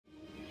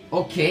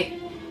Okej.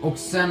 Och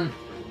sen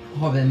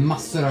har vi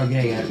massor av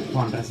grejer på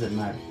andra sidan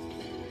här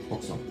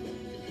också.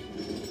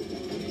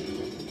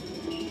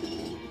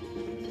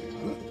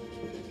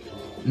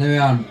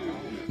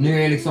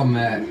 Nu är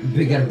liksom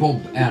bygger Bob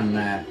en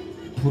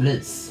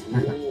polis.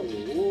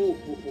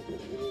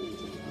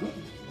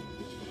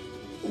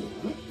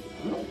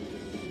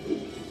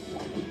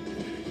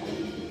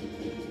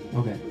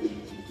 Okej.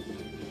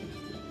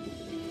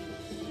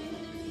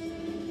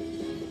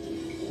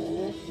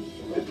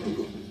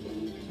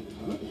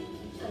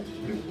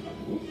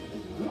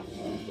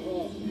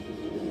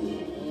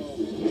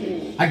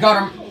 I got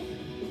him.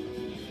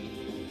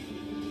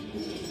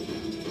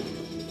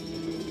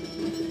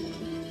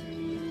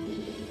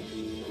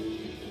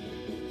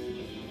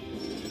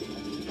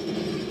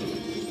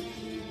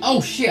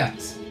 Oh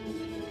shit!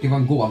 Det var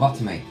en gåva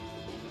till mig.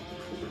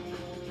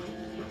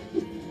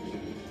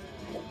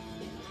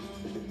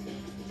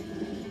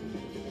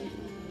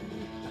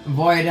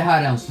 Vad är det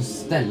här ens för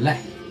ställe?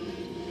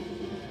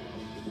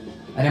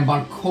 Är det en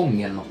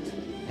balkong eller något?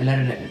 Eller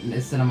är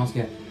det så när man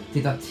ska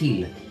titta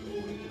till?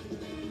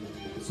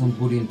 Sånt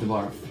borde inte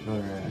vara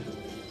för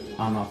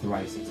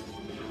unauthorized.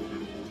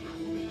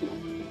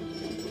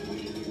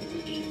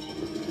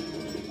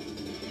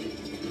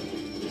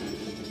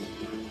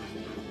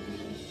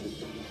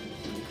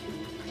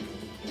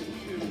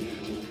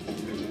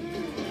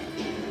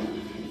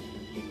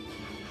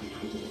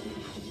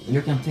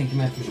 Jag kan tänka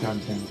mig att förstöra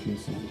den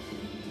åtminstone.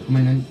 Jag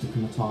kommer nu inte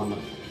kunna ta alla.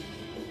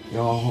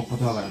 Jag har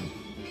hoppat över den.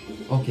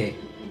 Okej.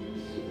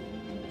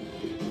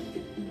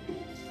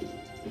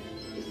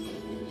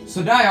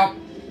 Sådär ja.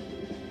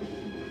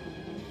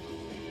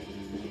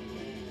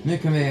 Nu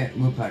kan vi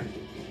gå upp här.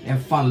 Det är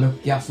en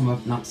fallucka som har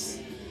öppnats.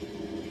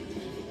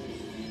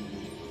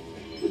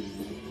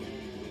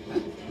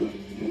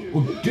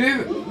 Och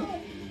du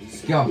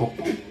ska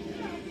bort.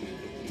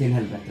 Till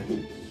helvetet.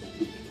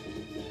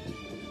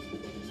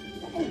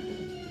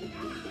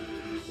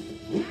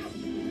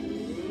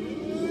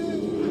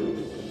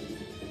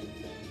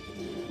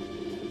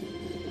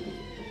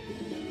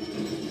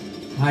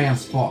 Här är en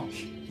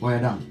spak. Vad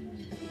är den?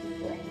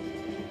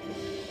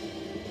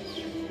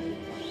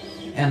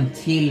 En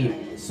till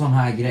sån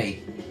här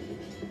grej.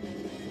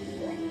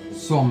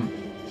 Som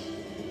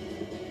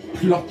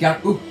plockar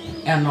upp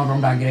en av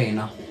de där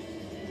grejerna.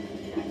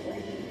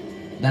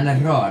 Den är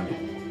röd.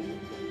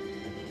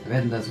 Jag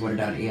vet inte ens vad det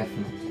där är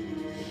för något.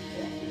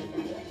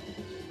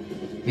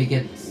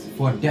 Vilket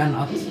får den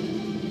att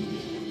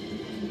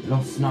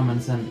lossna,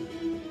 men sen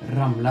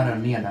ramlar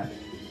den ner där.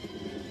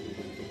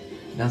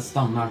 Den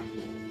stannar.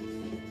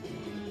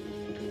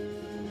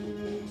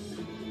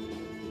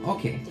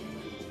 Okej.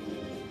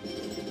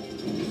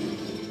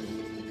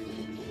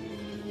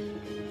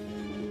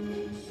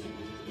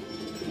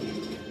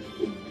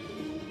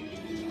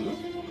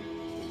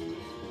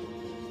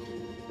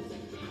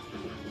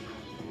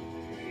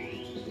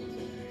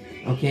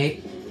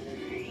 Okej.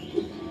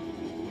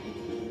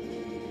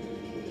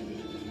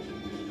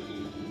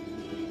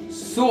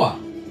 Så.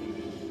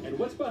 And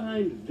what's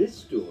behind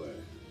this door?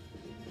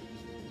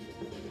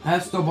 Här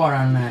står bara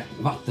en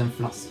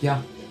vattenflaska.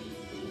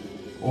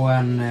 Och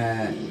en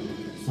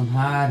sån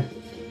här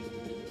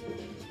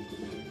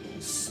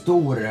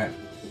stor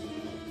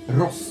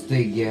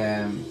rostig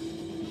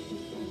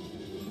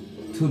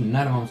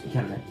tunna, eller vad man ska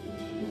kalla det.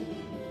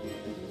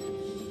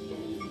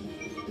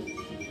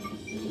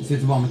 Det ser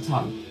ut att vara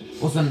metall.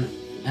 Och sen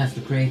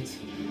Astro Crate.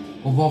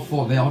 Och vad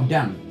får vi av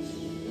den?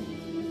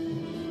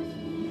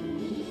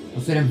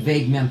 Och så är det en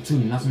vägg med en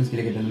tunna som vi ska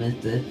lägga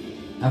dynamit i.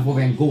 Här får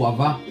vi en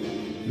gåva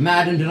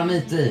med en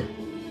dynamit i.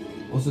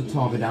 Och så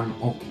tar vi den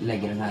och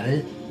lägger den här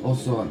i. Och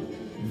så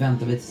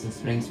väntar vi tills den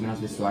sprängs medan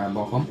vi står här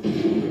bakom.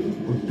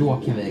 Och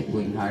då kan vi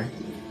gå in här.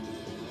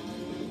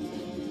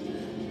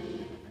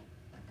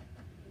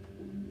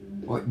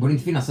 Oj, borde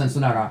inte finnas en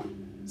sån där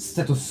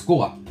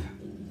stetoskop.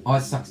 Ja,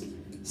 ett slags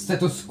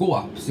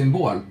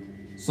stetoskop-symbol.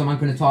 Som man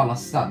kunde ta alla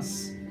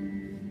stads.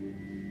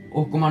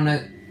 Och om man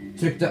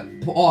tryckte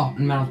på A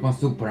medan man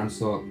stod på den,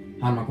 så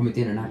hade man kommit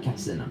in i den här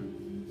cutscenen.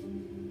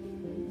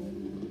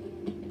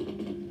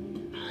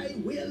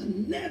 I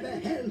will never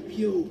help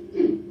you.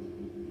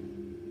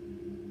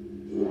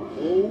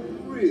 Oh,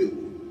 really?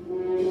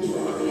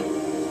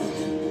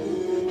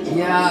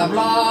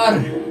 Jävlar!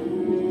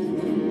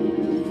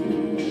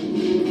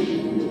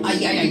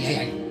 Aj, aj, aj, aj,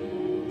 aj.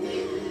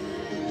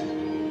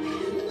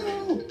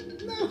 No,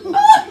 no.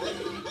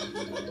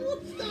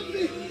 Stop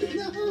it.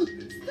 No,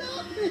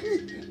 stop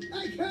it.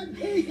 I can't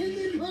take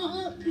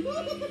anymore.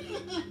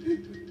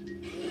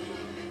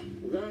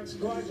 That's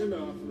quite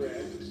enough,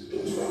 Rex.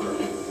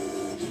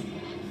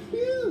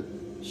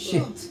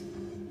 Shit.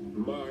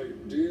 My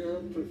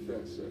dear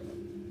Professor.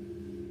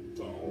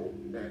 Oh,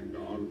 hang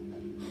on.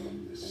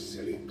 Oh,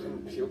 silly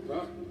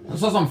computer. Och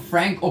så som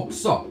Frank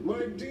också.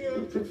 My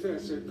dear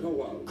Professor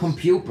Kowal.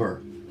 Computer.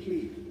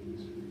 Please,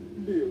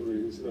 be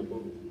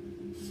reasonable.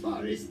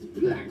 Forrest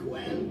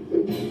Blackwell.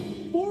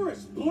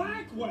 Forrest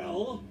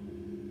Blackwell?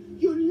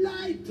 You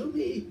lied to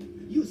me.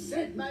 You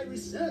said my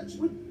research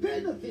would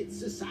benefit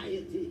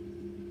society.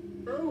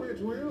 Oh,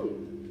 it will.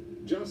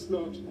 Just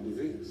not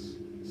this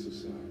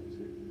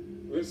society.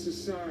 The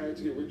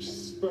society which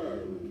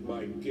spurned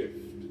my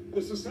gift.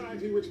 The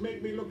society which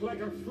made me look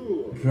like a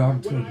fool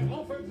when I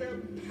offered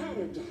them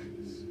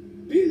paradise.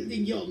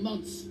 Building your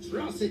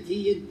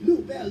monstrosity in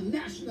Bluebell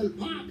National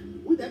Park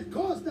would have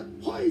caused a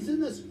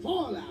poisonous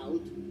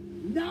fallout.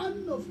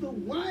 None of the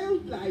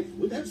wildlife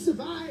would have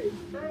survived.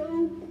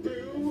 Oh,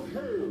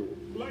 boo-hoo.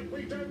 Like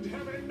we don't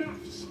have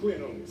enough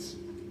squirrels.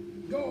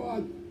 Go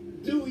on,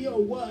 do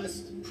your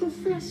worst.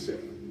 Professor,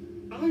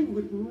 I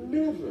would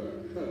never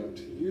hurt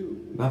you.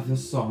 Varför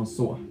sa han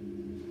så?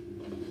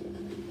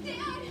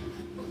 Dad!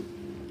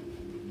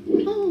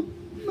 Oh,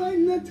 my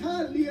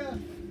Natalia.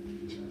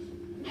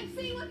 I'm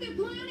seeing what they're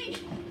planning!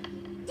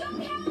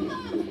 Don't help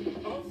them!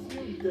 Off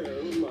you go,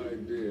 my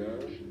dear.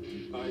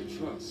 I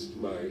trust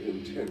my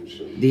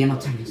intention. Det är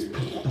Natalias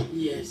pappa.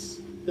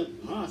 Yes, the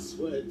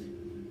password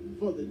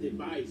for the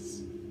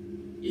device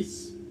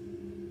is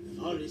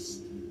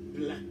Forest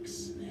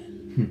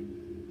Blacksnell.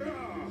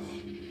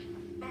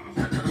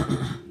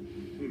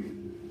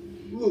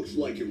 Looks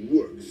like it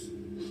works.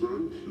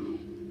 Thank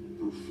you,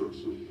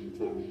 Professor.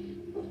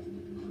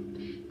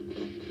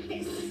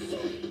 This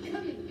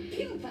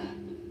computer!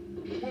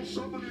 Will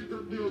somebody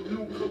get me a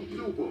new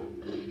computer?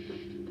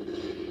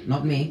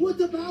 Not me.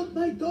 What about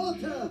my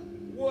daughter?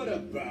 What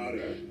about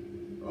her?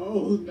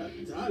 Oh,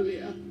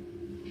 Natalia,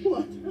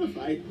 what have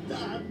I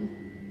done?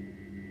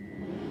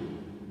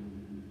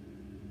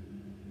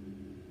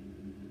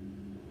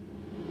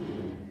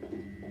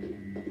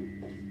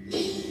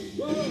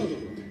 Whoa!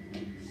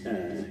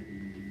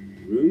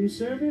 Room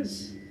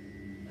service?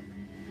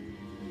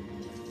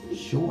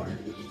 Sure.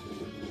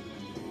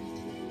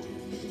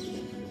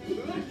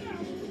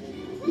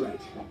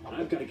 Right.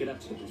 I've got to get up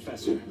to the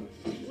professor.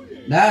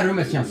 Det här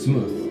rummet känns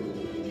smooth.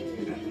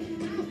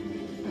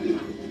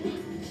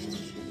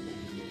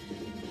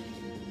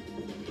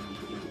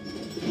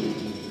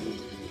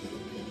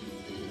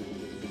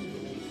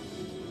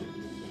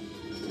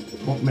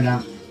 Bort med den.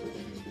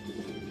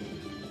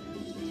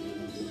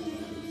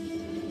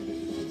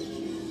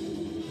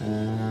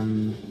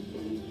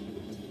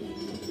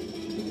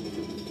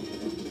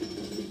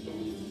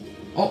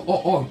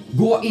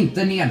 Gå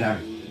inte ner där.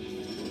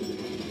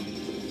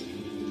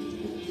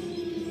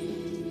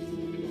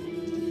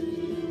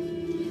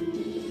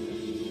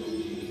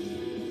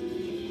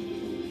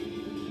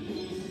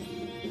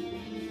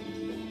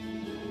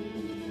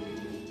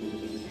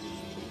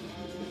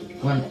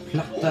 Och en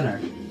platta där.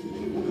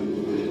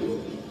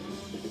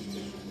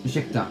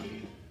 Ursäkta,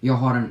 jag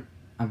har en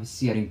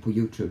avisering på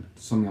YouTube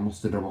som jag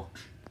måste dra bort.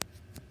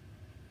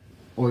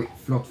 Oj,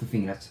 förlåt för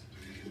fingret.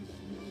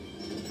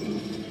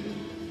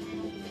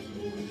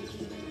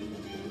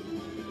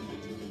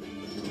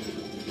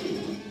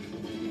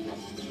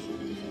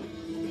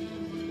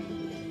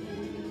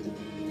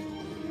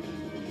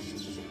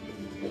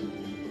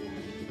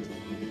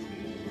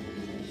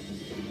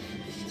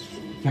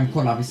 Kan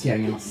kolla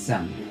aviseringarna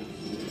sen.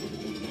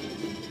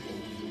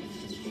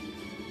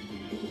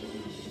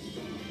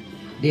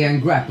 Det är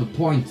en grapple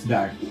point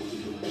där.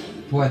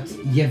 På ett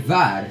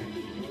gevär.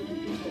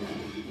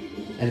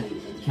 Eller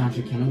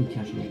kanske kanon,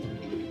 kanske inte.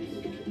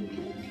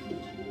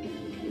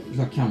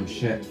 Så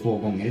kanske 2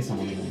 gånger i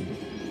samma gång.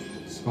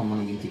 Ska man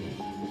nog inte gå.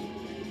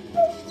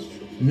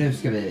 Nu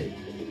ska vi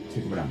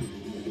trycka på den.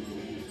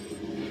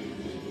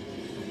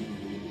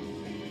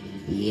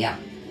 Ja.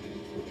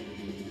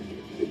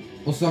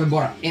 Och så har vi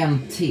bara en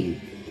till.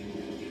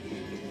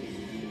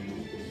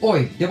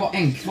 Oj, det var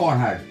en kvar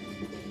här.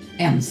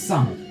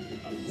 Ensam.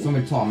 Som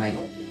vill ta mig.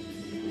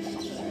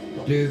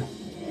 Du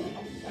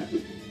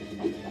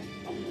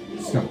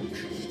ska bort.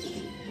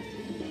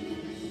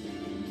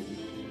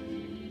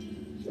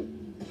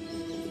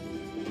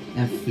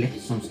 En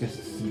fläkt som ska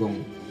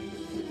igång.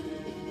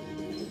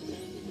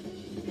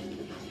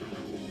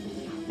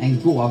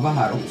 En gåva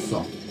här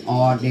också.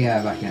 Ja, det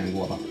är verkligen en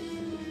gåva.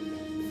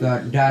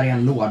 För där är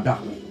en låda.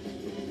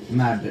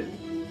 Med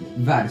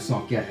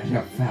värdesaker.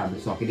 Eller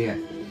värdesaker. Det är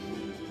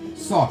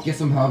saker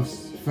som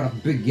behövs för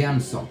att bygga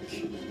en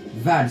sak.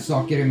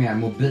 Värdesaker är mer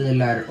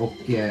mobiler och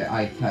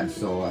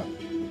iPads och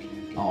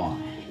ja,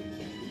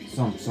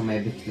 sånt som är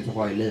viktigt att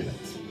ha i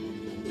livet.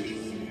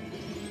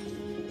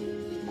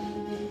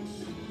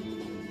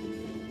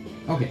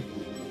 Okej.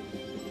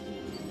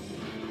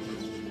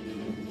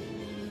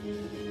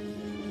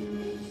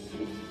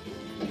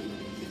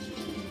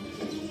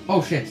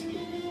 Oh shit.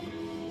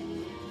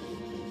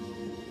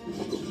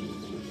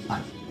 Nej.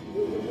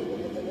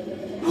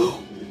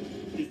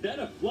 Is that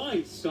a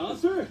flying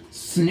saucer?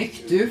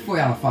 Snyggt UFO i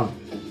alla fall.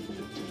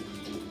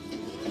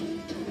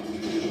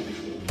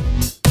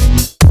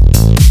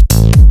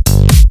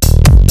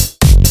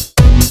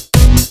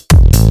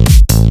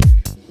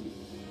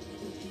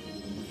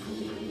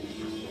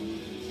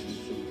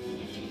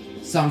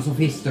 Sounds of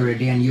History,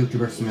 det är en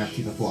YouTuber som jag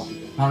tittar på.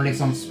 Han har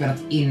liksom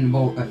spelat in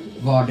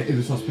vad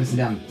USAs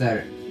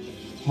presidenter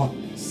har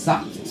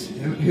sagt,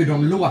 hur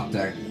de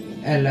låter.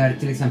 Eller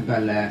till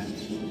exempel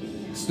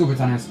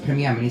Storbritanniens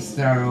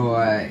premiärministrar och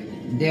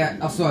det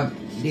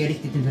är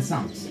riktigt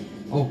intressant.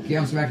 Och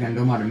jag önskar verkligen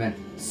de hade med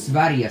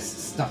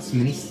Sveriges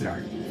statsministrar.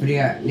 För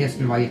det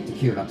skulle vara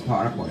jättekul att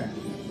höra på det.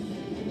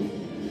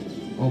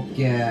 Och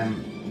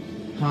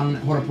han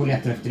håller på att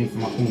leta efter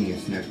information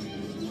just nu.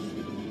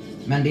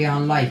 Men det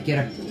han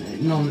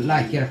någon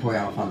likade på i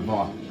alla fall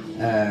var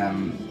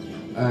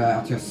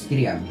att jag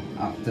skrev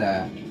att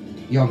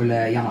jag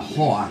ville gärna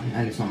ha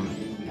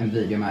en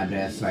video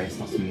med Sveriges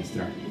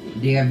statsministrar.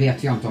 Det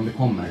vet jag inte om det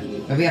kommer.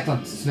 Jag vet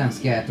att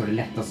svenska är ett av de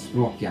lättaste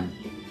språken.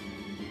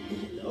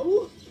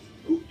 Hello?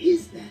 Who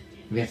is that?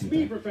 Vet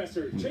Me, inte.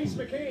 Professor Chase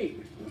McCain.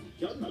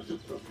 You're not a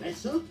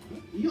professor.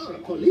 You're a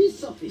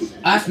police officer.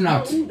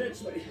 Astronaut! Oh,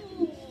 that's...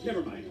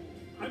 Never mind.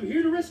 I'm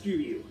here to rescue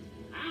you.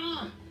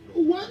 Ah,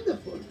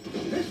 wonderful.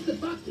 Press the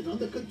button on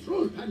the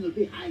control panel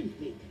behind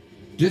me.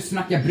 Du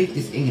snackar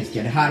brittisk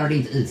engelska. Det här hade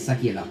inte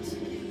Isak gillat.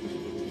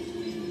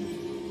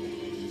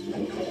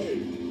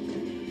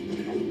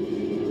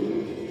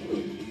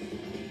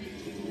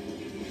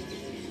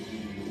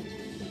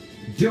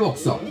 Du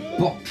också.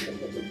 Bort.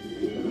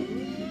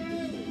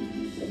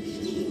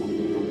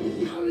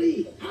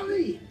 Hurry,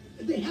 hurry.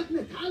 They have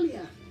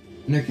Natalia.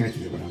 Nu kan vi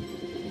trycka på den.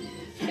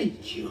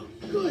 Thank you.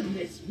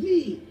 Goodness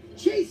me.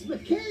 Chase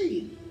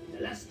McCain.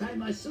 The last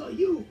time I saw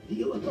you,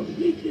 you were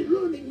completely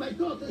ruining my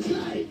daughter's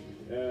life.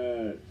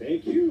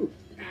 Thank you.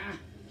 Ah,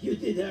 you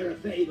did her a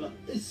favor.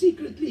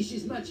 Secretly,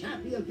 she's much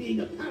happier being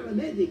a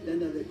paramedic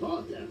than a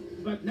reporter.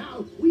 But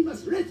now, we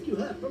must rescue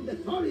her from the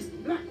Forest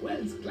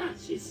Blackwell's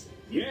clutches.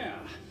 Yeah.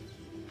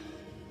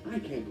 I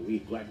can't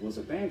believe Blackwell's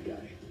a bad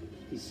guy.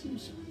 He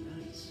seems so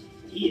nice.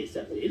 He is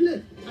a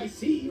villain. I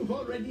see you've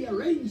already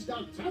arranged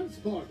our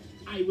transport.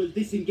 I will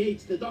disengage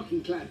the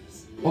docking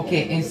clamps.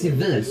 Okej, en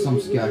civil som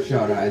ska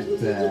köra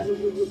ett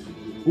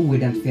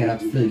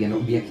oidentifierat flygande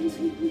objekt.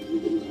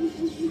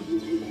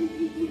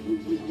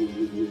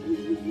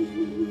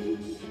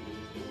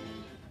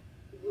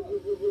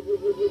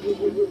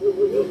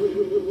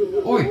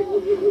 Oj!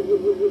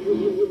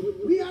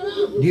 We are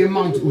out. Det är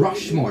Mount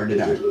Rushmore det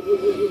där.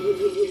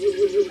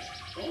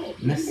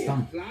 Oh,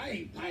 Nästan.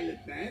 flying, pilot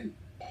man.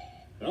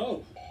 Oh,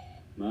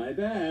 my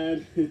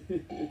bad.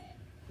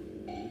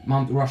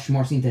 Mount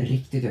Rushmore ser inte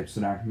riktigt ut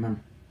sådär, men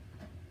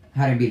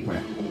här är en bild på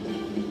det.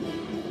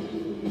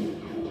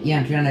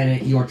 Egentligen är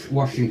det George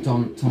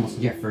Washington, Thomas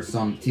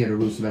Jefferson,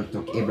 Theodore Roosevelt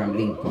och Abraham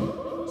Lincoln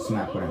som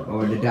är på den.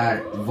 Och det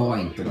där var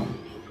inte de.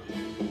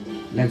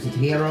 Legacy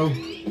Hero,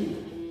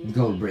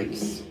 Gold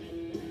Bricks.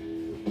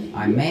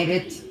 I made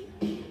it.